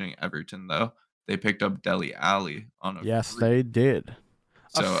mentioning Everton, though, they picked up Dele Alli on a Yes, they did.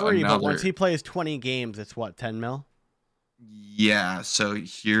 So a free, but once he plays 20 games, it's what, 10 mil? Yeah, so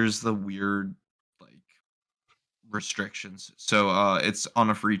here's the weird restrictions. So it's on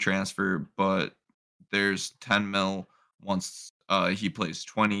a free transfer, but there's 10 mil once he plays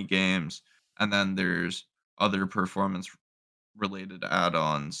 20 games, and then there's other performance related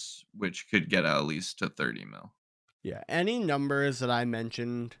add-ons which could get at least to 30 mil. Yeah, any numbers that I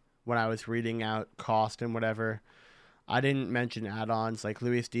mentioned when I was reading out cost and whatever, I didn't mention add-ons.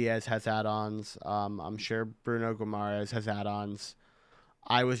 Luis Diaz has add-ons. I'm sure Bruno Guimaraes has add-ons.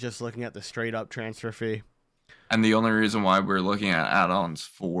 I was just looking at the straight up transfer fee. And the only reason why we're looking at add-ons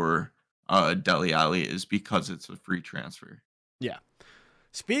for Dele Alli is because it's a free transfer. Yeah.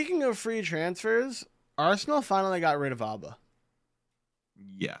 Speaking of free transfers, Arsenal finally got rid of Alba.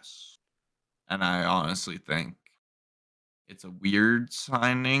 Yes. And I honestly think it's a weird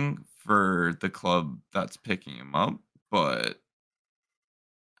signing for the club that's picking him up, but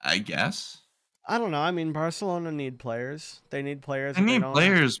I guess. I don't know. I mean, Barcelona need players. They need players. They need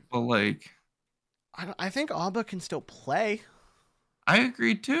players, but I think Alba can still play. I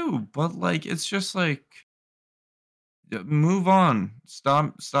agree too, but it's just move on.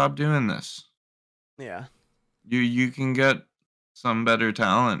 Stop doing this. Yeah. You can get some better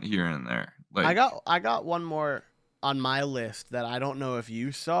talent here and there. I got one more on my list that I don't know if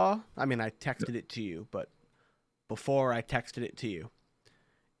you saw. I mean, I texted it to you, but before I texted it to you,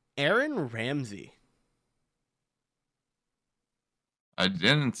 Aaron Ramsey. I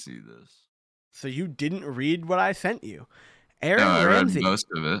didn't see this. So you didn't read what I sent you. Aaron I Ramsey read most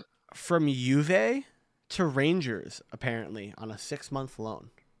of it. From Juve to Rangers, apparently, on a 6-month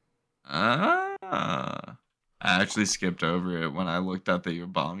loan. I actually skipped over it when I looked at the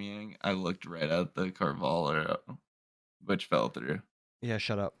Aubameyang. I looked right at the Carvalho, which fell through. Yeah,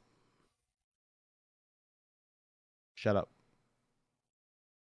 shut up. Shut up.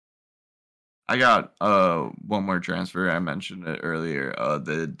 I got one more transfer. I mentioned it earlier.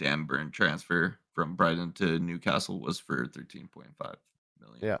 The Dan Burn transfer from Brighton to Newcastle was for 13.5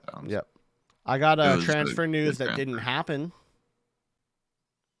 million pounds. Yep. I got transfer news that didn't happen.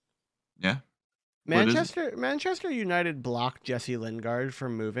 Yeah. Manchester United blocked Jesse Lingard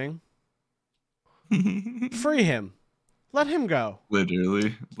from moving. Free him. Let him go.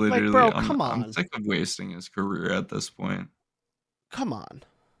 Literally. Bro, come on. I'm sick of wasting his career at this point. Come on.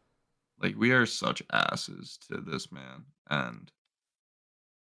 We are such asses to this man. And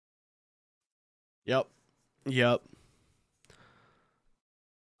Yep.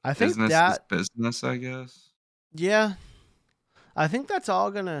 I think business is business, I guess. Yeah. I think that's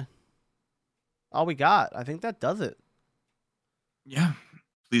all we got. I think that does it. Yeah.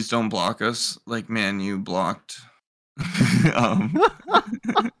 Please don't block us like Man U blocked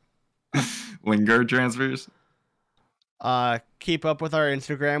Lingard transfers. Keep up with our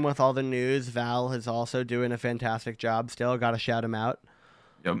Instagram with all the news. Val is also doing a fantastic job still. Got to shout him out.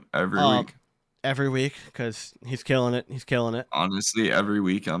 Yep, every week. Every week, because he's killing it. He's killing it. Honestly, every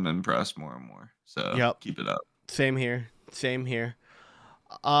week I'm impressed more and more. So keep it up. Same here. Same here.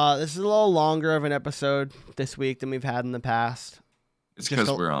 This is a little longer of an episode this week than we've had in the past. It's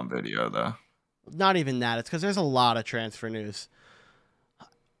because we're on video, though. Not even that. It's because there's a lot of transfer news.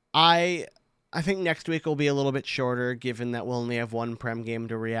 I think next week will be a little bit shorter, given that we'll only have one Prem game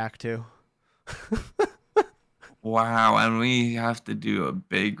to react to. Wow, and we have to do a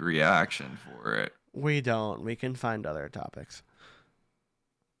big reaction for it. We don't. We can find other topics.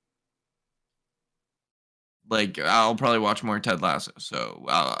 Like, I'll probably watch more Ted Lasso, so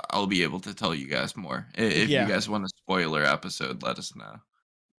I'll be able to tell you guys more. If you guys want a spoiler episode, let us know.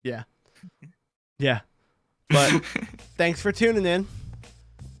 Yeah. Yeah. But thanks for tuning in.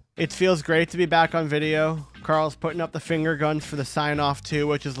 It feels great to be back on video. Carl's putting up the finger guns for the sign-off, too,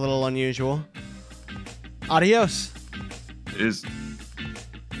 which is a little unusual. Adios. It is.